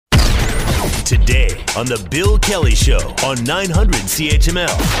Today on The Bill Kelly Show on 900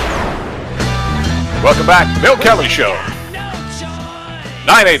 CHML. Welcome back, Bill Kelly Show.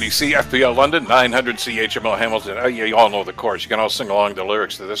 980 CFPL London, 900 CHML Hamilton. You all know the chorus. You can all sing along the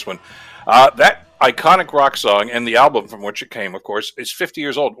lyrics to this one. That iconic rock song and the album from which it came, of course, is 50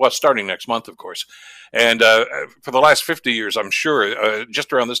 years old. Well, starting next month, of course. And for the last 50 years, I'm sure,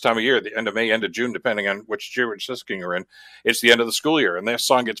 just around this time of year, the end of May, end of June, depending on which jurisdiction you're in, it's the end of the school year. And this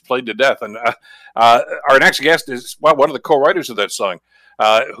song gets played to death. And our next guest is, well, one of the co-writers of that song.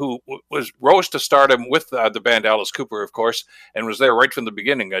 Who rose to stardom with the band Alice Cooper, of course, and was there right from the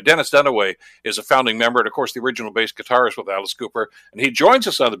beginning. Dennis Dunaway is a founding member and, of course, the original bass guitarist with Alice Cooper. And he joins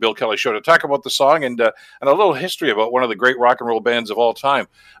us on the Bill Kelly Show to talk about the song and a little history about one of the great rock and roll bands of all time.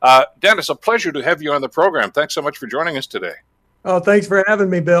 Dennis, a pleasure to have you on the program. Thanks so much for joining us today. Oh, thanks for having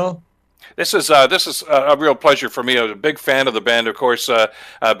me, Bill. This is a real pleasure for me. I was a big fan of the band, of course,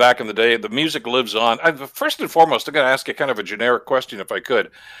 back in the day. The music lives on. First and foremost, I'm going to ask you kind of a generic question, if I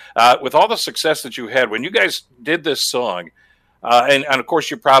could. With all the success that you had, when you guys did this song, and of course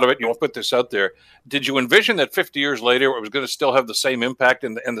you're proud of it, you'll put this out there, did you envision that 50 years later it was going to still have the same impact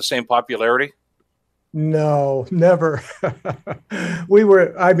and the same popularity? No, never.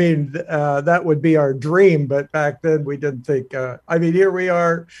 That would be our dream, but back then we didn't think, here we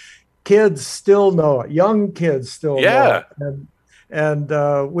are. Kids still know it. Young kids still know it. And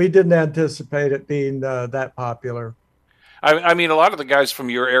we didn't anticipate it being that popular. I mean, a lot of the guys from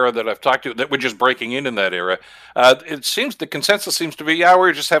your era that I've talked to that were just breaking in that era, it seems the consensus seems to be,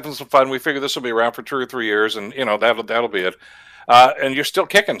 we're just having some fun. We figure this will be around for 2 or 3 years, and that'll be it. And you're still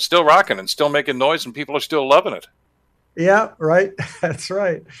kicking, still rocking, and still making noise, and people are still loving it. Yeah, right. That's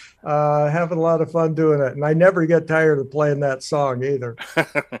right. Having a lot of fun doing it. And I never get tired of playing that song either.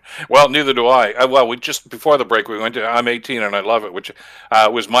 Well, neither do I. We just before the break, we went to I'm 18 and I Love It, which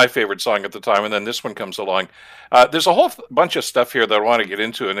was my favorite song at the time. And then this one comes along. There's a whole bunch of stuff here that I want to get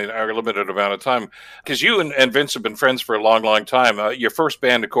into in our limited amount of time. Because you and Vince have been friends for a long, long time. Your first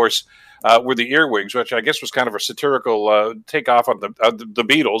band, of course, were the Earwigs, which I guess was kind of a satirical takeoff on the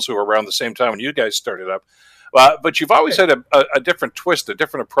Beatles, who were around the same time when you guys started up. But you've always had a different twist, a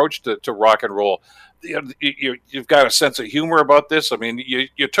different approach to rock and roll. You've got a sense of humor about this. I mean,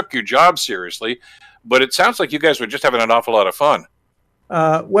 you took your job seriously, but it sounds like you guys were just having an awful lot of fun.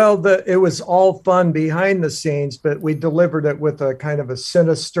 It was all fun behind the scenes, but we delivered it with a kind of a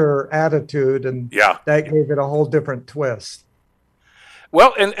sinister attitude, and that gave it a whole different twist.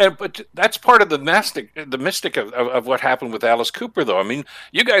 Well, but that's part of the mystic of what happened with Alice Cooper, though. I mean,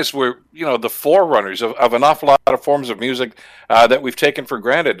 you guys were, the forerunners of an awful lot of forms of music that we've taken for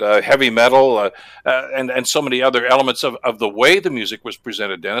granted, heavy metal, and so many other elements of the way the music was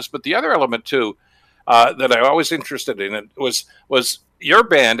presented, Dennis. But the other element too that I was interested in was your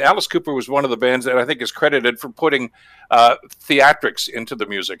band. Alice Cooper was one of the bands that I think is credited for putting theatrics into the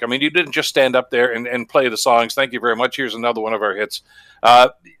music. I mean, you didn't just stand up there and play the songs. Thank you very much. Here's another one of our hits.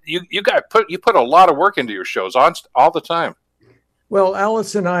 You put a lot of work into your shows all the time. Well,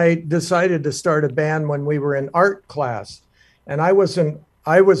 Alice and I decided to start a band when we were in art class, and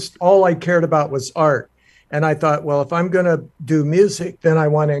all I cared about was art. And I thought, well, if I'm going to do music, then I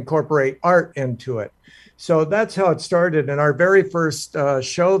want to incorporate art into it. So that's how it started. And our very first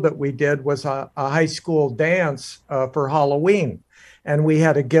show that we did was a high school dance for Halloween. And we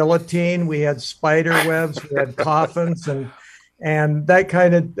had a guillotine, we had spider webs, we had coffins, and that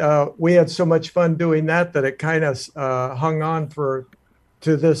kind of, we had so much fun doing that it kind of hung on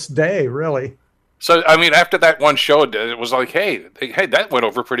to this day, really. So, I mean, after that one show, it was like, hey, that went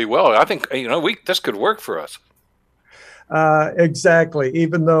over pretty well. I think, this could work for us. Exactly.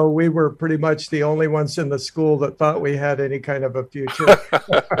 Even though we were pretty much the only ones in the school that thought we had any kind of a future.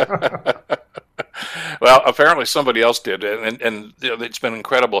 Well, apparently somebody else did, and it's been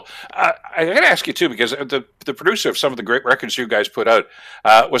incredible. I got to ask you too, because the producer of some of the great records you guys put out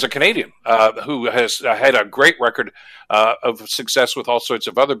was a Canadian who has had a great record of success with all sorts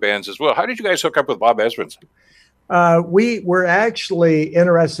of other bands as well. How did you guys hook up with Bob Ezrin? We were actually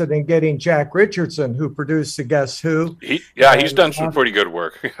interested in getting Jack Richardson, who produced the Guess Who. He's done some pretty good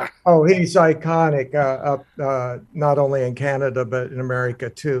work. Oh, he's iconic, not only in Canada, but in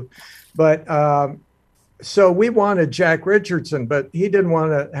America too. But so we wanted Jack Richardson, but he didn't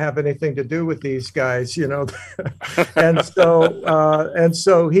want to have anything to do with these guys, and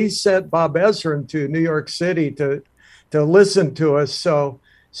so he sent Bob Ezrin to New York City to listen to us. So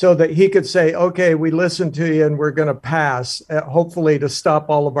so that he could say, okay, we listened to you and we're going to pass, hopefully to stop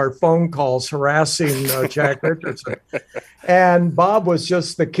all of our phone calls harassing Jack Richardson. And Bob was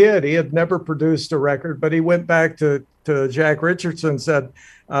just the kid. He had never produced a record, but he went back to Jack Richardson and said,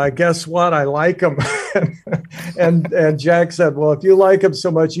 guess what? I like him. and Jack said, well, if you like him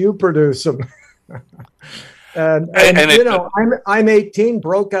so much, you produce him. and you know, I'm 18,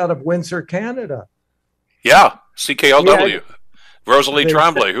 broke out of Windsor, Canada. Yeah, CKLW. Yeah. Rosalie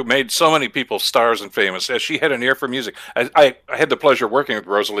Tremblay, who made so many people stars and famous, as she had an ear for music. I had the pleasure of working with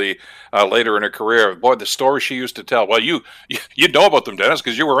Rosalie later in her career. Boy, the stories she used to tell. Well, you know about them, Dennis,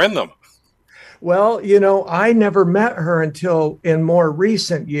 because you were in them. Well, you know, I never met her until in more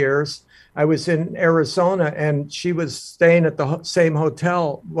recent years. I was in Arizona and she was staying at the same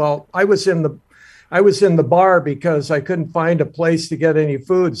hotel. Well, I was in the bar because I couldn't find a place to get any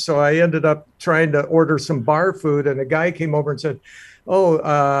food. So I ended up trying to order some bar food. And a guy came over and said,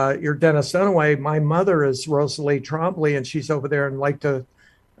 oh, you're Dennis Dunaway. My mother is Rosalie Tremblay, and she's over there and like to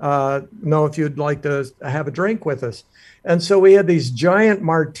know if you'd like to have a drink with us. And so we had these giant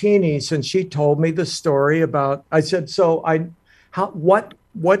martinis, and she told me the story about, I said, so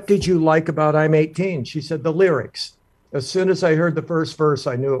what did you like about I'm 18? She said, the lyrics. As soon as I heard the first verse,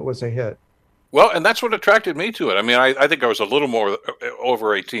 I knew it was a hit. Well, and that's what attracted me to it. I mean, I think I was a little more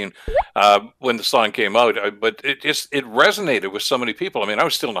over 18 when the song came out, but it resonated with so many people. I mean, I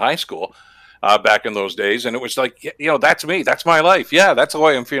was still in high school back in those days, and it was like, you know, that's me, that's my life. Yeah, that's the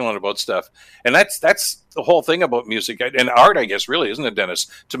way I'm feeling about stuff. And that's the whole thing about music and art, I guess, really, isn't it, Dennis,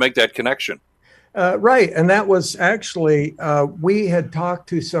 to make that connection? Right. And that was actually, we had talked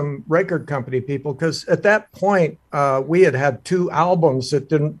to some record company people because at that point, we had 2 albums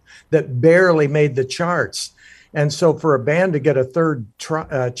that barely made the charts. And so for a band to get a third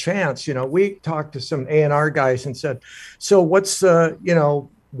chance, you know, we talked to some A&R guys and said, so what's you know,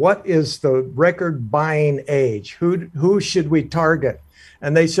 what is the record buying age? Who should we target?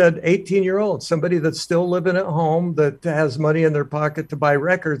 And they said 18-year-olds, somebody that's still living at home, that has money in their pocket to buy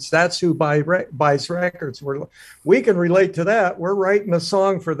records. That's who buys records. We can relate to that. We're writing a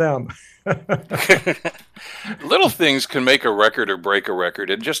song for them. Little things can make a record or break a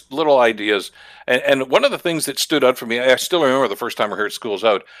record, and just little ideas. And one of the things that stood out for me, I still remember the first time I heard School's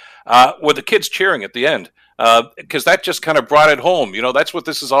Out, were the kids cheering at the end. Because that just kind of brought it home. You know, that's what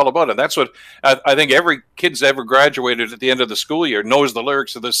this is all about. And that's what I think every kid's ever graduated at the end of the school year knows the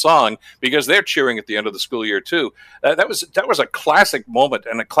lyrics of this song because they're cheering at the end of the school year too. That was a classic moment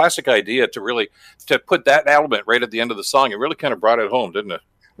and a classic idea to put that element right at the end of the song. It really kind of brought it home, didn't it?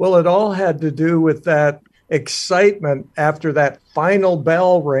 Well, it all had to do with that excitement after that final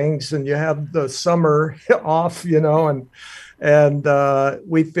bell rings and you have the summer off, you know, and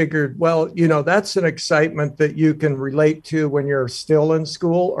we figured, well, you know, that's an excitement that you can relate to when you're still in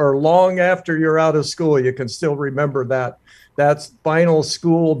school or long after you're out of school. You can still remember that final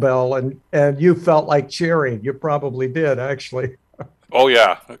school bell and you felt like cheering. You probably did, actually. Oh,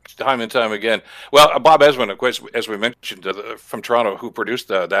 yeah, time and time again. Well, Bob Ezrin, of course, as we mentioned, from Toronto, who produced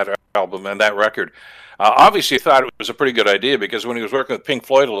that album and that record, obviously thought it was a pretty good idea because when he was working with Pink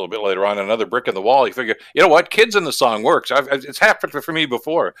Floyd a little bit later on, Another Brick in the Wall, he figured, you know what, kids in the song works. It's happened for me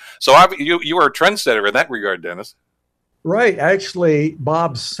before. So you were a trendsetter in that regard, Dennis. Right. Actually,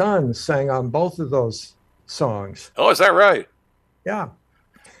 Bob's son sang on both of those songs. Oh, is that right? Yeah.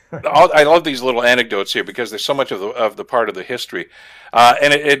 I love these little anecdotes here because there's so much of the part of the history,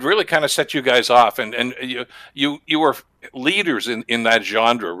 and it really kind of set you guys off, and you were leaders in that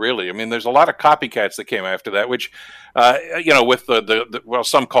genre, really. I mean, there's a lot of copycats that came after that, which you know, with the well,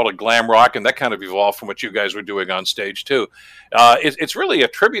 some call it glam rock, and that kind of evolved from what you guys were doing on stage too. It's really a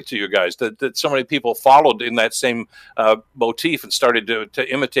tribute to you guys that so many people followed in that same motif and started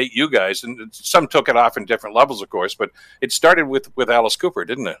to imitate you guys, and some took it off in different levels, of course, but it started with Alice Cooper,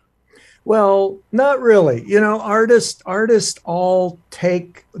 didn't it? Well, not really. You know, artists all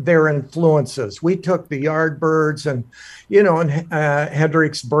take their influences. We took the Yardbirds and, you know, and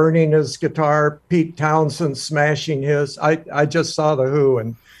Hendrix burning his guitar, Pete Townsend smashing his. I just saw The Who,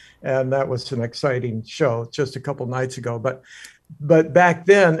 and that was an exciting show just a couple nights ago. But back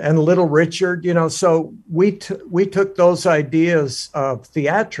then, and Little Richard, you know, so we took those ideas of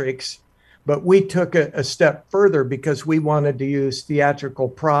theatrics, but we took a step further because we wanted to use theatrical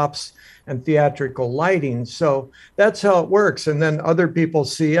props and theatrical lighting. So that's how it works. And then other people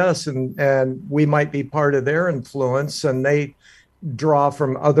see us and we might be part of their influence and they draw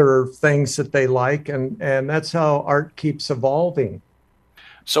from other things that they like. And that's how art keeps evolving.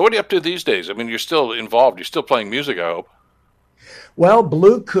 So what are you up to these days? I mean, you're still involved. You're still playing music, I hope. Well,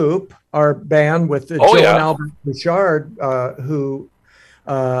 Blue Coupe, our band with Joe and Albert Bouchard, who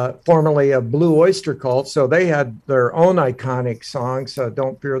formerly a Blue Oyster Cult. So they had their own iconic songs,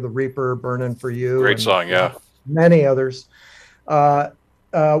 Don't Fear the Reaper, Burning for You. Great song, yeah. Many others.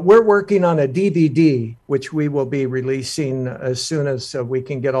 We're working on a DVD, which we will be releasing as soon as we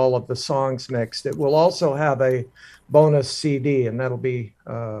can get all of the songs mixed. It will also have a bonus CD, and that'll be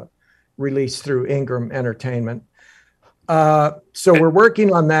released through Ingram Entertainment. So we're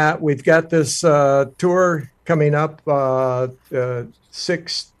working on that. We've got this tour coming up,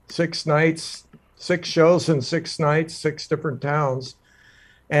 6 nights, 6 shows in 6 nights, 6 different towns.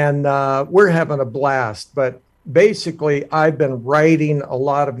 And we're having a blast. But basically, I've been writing a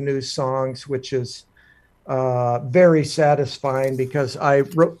lot of new songs, which is very satisfying, because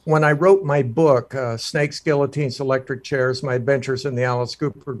when I wrote my book, Snakes, Guillotines, Electric Chairs, My Adventures in the Alice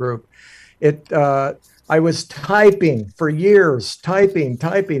Cooper Group, I was typing for years, typing,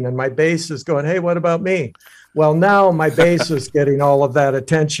 and my bass is going, hey, what about me? Well, now my bass is getting all of that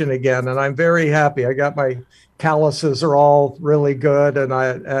attention again, and I'm very happy. I got my calluses are all really good,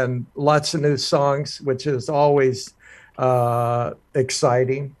 and lots of new songs, which is always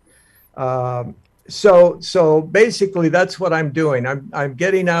exciting. So basically, that's what I'm doing. I'm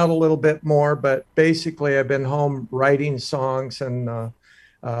getting out a little bit more, but basically, I've been home writing songs and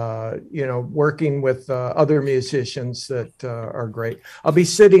working with other musicians that are great. I'll be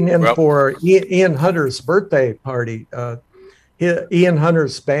sitting in for Ian Hunter's birthday party. Ian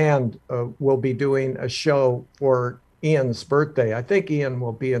Hunter's band will be doing a show for Ian's birthday. I think Ian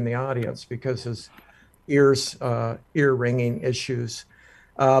will be in the audience because his ear ringing issues.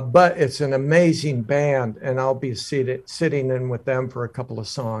 But it's an amazing band, and I'll be sitting in with them for a couple of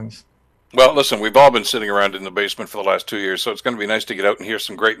songs. Well, listen, we've all been sitting around in the basement for the last 2 years, so it's going to be nice to get out and hear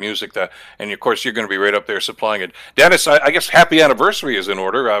some great music. And, of course, you're going to be right up there supplying it. Dennis, I guess happy anniversary is in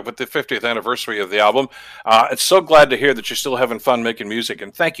order with the 50th anniversary of the album. It's so glad to hear that you're still having fun making music,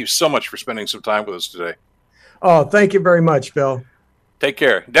 and thank you so much for spending some time with us today. Oh, thank you very much, Bill. Take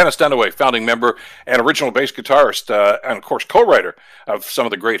care. Dennis Dunaway, founding member and original bass guitarist, and of course co-writer of some of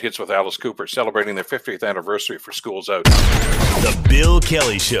the great hits with Alice Cooper, celebrating their 50th anniversary for Schools Out. The Bill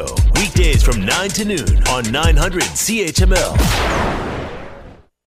Kelly Show, weekdays from 9 to noon on 900 CHML.